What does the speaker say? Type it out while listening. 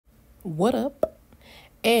What up?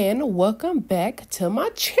 And welcome back to my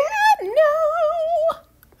channel.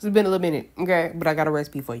 It's been a little minute, okay? But I got a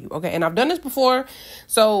recipe for you, okay? And I've done this before.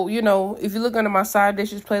 So, if you look under my side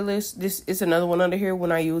dishes playlist, this is another one under here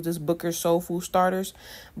when I use this Booker's Soul Food Starters.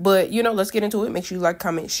 But, let's get into it. Make sure you like,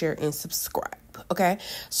 comment, share, and subscribe, okay?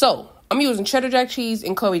 So, I'm using cheddar jack cheese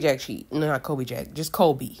and Colby jack cheese. No, not Colby jack, just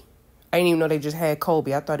Colby. I didn't even know they just had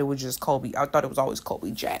Colby. I thought it was just Colby. I thought it was always Colby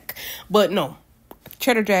jack. But no,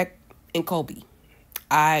 cheddar jack and Colby.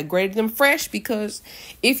 I grated them fresh because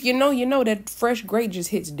if you know that fresh grate just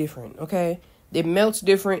hits different, okay? It melts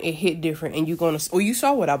different, it hit different, and you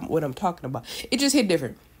saw what I'm talking about. It just hit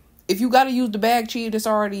different. If you gotta use the bag cheese that's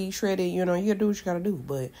already shredded, you gotta do what you gotta do.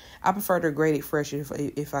 But I prefer to grate it fresh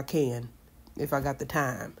if I can, if I got the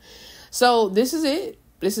time. So this is it.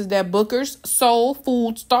 This is that Booker's Soul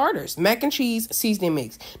Food Starters mac and cheese seasoning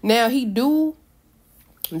mix. Now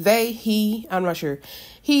I'm not sure.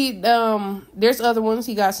 There's other ones.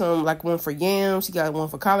 He got some, like one for yams. He got one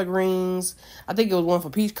for collard greens. I think it was one for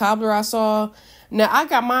peach cobbler I saw. Now, I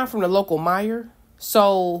got mine from the local Meijer.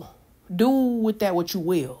 So, do with that what you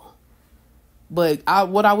will. But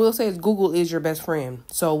what I will say is Google is your best friend.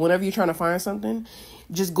 So, whenever you're trying to find something,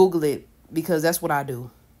 just Google it. Because that's what I do.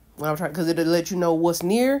 Because it'll let you know what's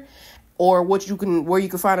near or where you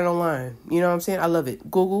can find it online. You know what I'm saying? I love it.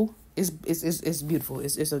 Google. It's beautiful.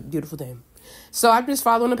 It's a beautiful thing. So I'm just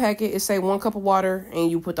following the packet. It say 1 cup of water and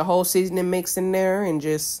you put the whole seasoning mix in there and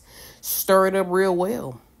just stir it up real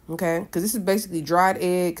well. Okay. Because this is basically dried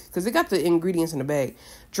egg. Because it got the ingredients in the bag.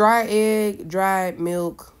 Dried egg, dried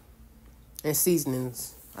milk, and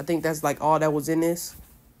seasonings. I think that's like all that was in this.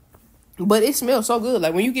 But it smells so good.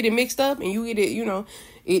 Like when you get it mixed up and you get it,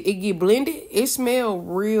 it get blended. It smells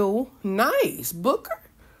real nice. Booker,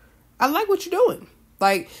 I like what you're doing.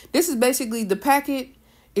 Like, this is basically, the packet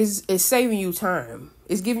is saving you time.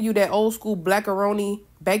 It's giving you that old school Black-a-roni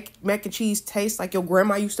mac and cheese taste like your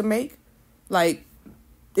grandma used to make. Like,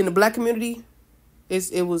 in the black community,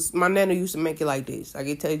 it was, my nana used to make it like this. Like,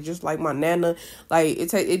 it tastes just like my nana. Like,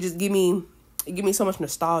 it just give me so much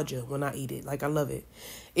nostalgia when I eat it. Like, I love it.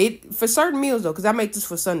 For certain meals, though, because I make this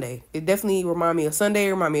for Sunday. It definitely remind me of Sunday,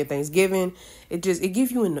 remind me of Thanksgiving. It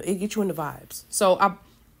gets you in the vibes. So, I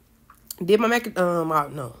did my I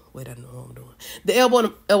know what I'm doing. The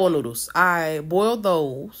elbow noodles. I boiled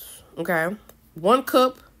those. Okay. 1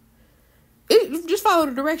 cup. Just follow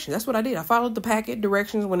the directions. That's what I did. I followed the packet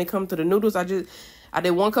directions when it comes to the noodles. I did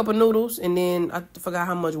 1 cup of noodles and then I forgot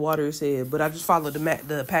how much water it said, but I just followed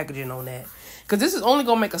the packaging on that. Because this is only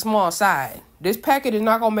going to make a small side. This packet is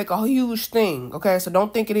not going to make a huge thing. Okay. So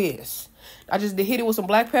don't think it is. I just hit it with some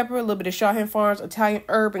black pepper, a little bit of SHAWHAN Farms, Italian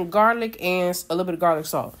herb and garlic, and a little bit of garlic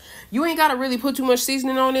salt. You ain't got to really put too much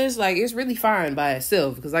seasoning on this. Like, it's really fine by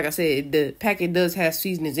itself. Because like I said, the packet does have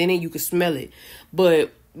seasonings in it. You can smell it.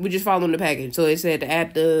 But we're just following the package. So it said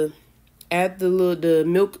to add the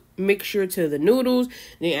milk mixture to the noodles,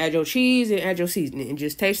 then add your cheese and add your seasoning. And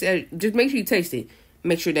just taste it. Just make sure you taste it.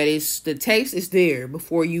 Make sure that the taste is there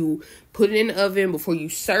before you put it in the oven, before you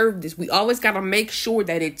serve this. We always got to make sure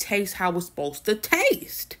that it tastes how it's supposed to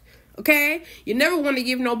taste. Okay? You never want to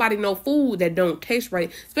give nobody no food that don't taste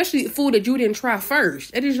right, especially food that you didn't try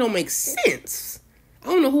first. That just don't make sense. I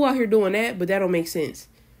don't know who out here doing that, but that don't make sense.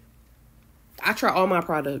 I try all my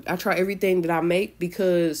product. I try everything that I make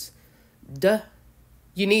because,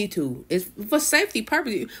 you need to. It's for safety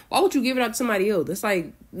purposes. Why would you give it out to somebody else? It's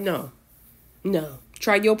like, no.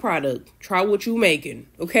 Try your product. Try what you making,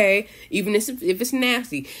 okay? Even if it's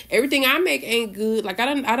nasty. Everything I make ain't good. Like,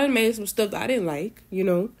 I done made some stuff that I didn't like,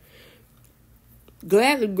 I'm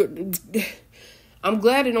glad it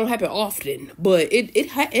don't happen often, but it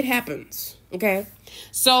happens, okay?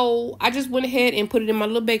 So, I just went ahead and put it in my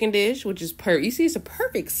little baking dish, which is you see, it's a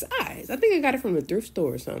perfect size. I think I got it from the thrift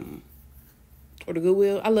store or something. Or the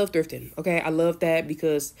Goodwill. I love thrifting. Okay. I love that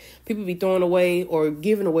because people be throwing away or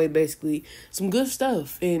giving away basically some good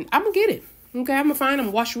stuff. And I'm going to get it. Okay. I'm going to find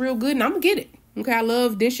them, wash it real good, and I'm going to get it. Okay. I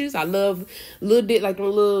love dishes. I love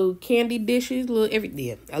little candy dishes, everything.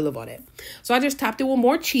 Yeah, I love all that. So I just topped it with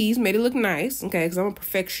more cheese, made it look nice. Okay. Because I'm a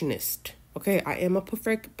perfectionist. Okay. I am a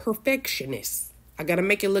perfectionist. I got to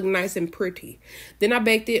make it look nice and pretty. Then I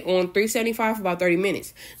baked it on 375 for about 30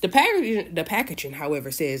 minutes. The packaging,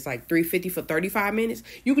 however, says like 350 for 35 minutes.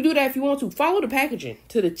 You can do that if you want to. Follow the packaging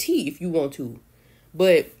to the T if you want to.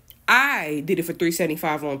 But I did it for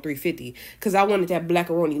 375 on 350 because I wanted that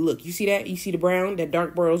Black-a-roni look. You see that? You see the brown, that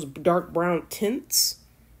dark brown tints?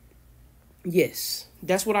 Yes,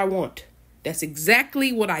 that's what I want. That's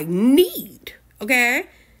exactly what I need. Okay?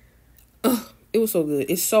 It was so good.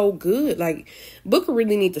 It's so good. Like, Booker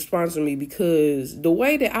really need to sponsor me, because the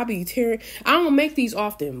way that I be tearing, I don't make these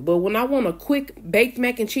often, but when I want a quick baked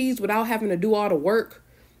mac and cheese without having to do all the work,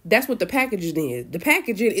 that's what the packaging is. The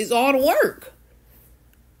packaging is all the work.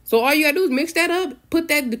 So all you gotta do is mix that up,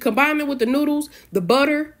 combine it with the noodles, the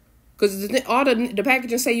butter, because all the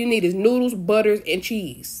packaging say you need is noodles, butter, and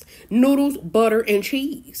cheese. Noodles, butter, and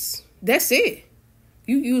cheese. That's it.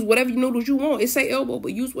 You use whatever noodles you want. It say elbow,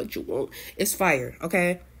 but use what you want. It's fire,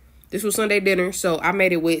 okay? This was Sunday dinner, so I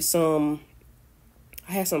made it with I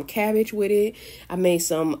had some cabbage with it. I made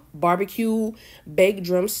some barbecue baked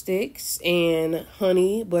drumsticks and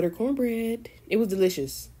honey butter cornbread. It was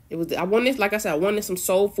delicious. I wanted, like I said, I wanted some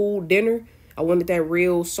soul food dinner. I wanted that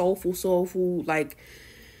real soul food, like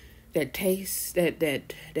that taste, that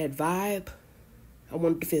vibe. I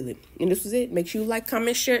wanted to feel it. And this was it. Make sure you like,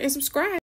 comment, share, and subscribe.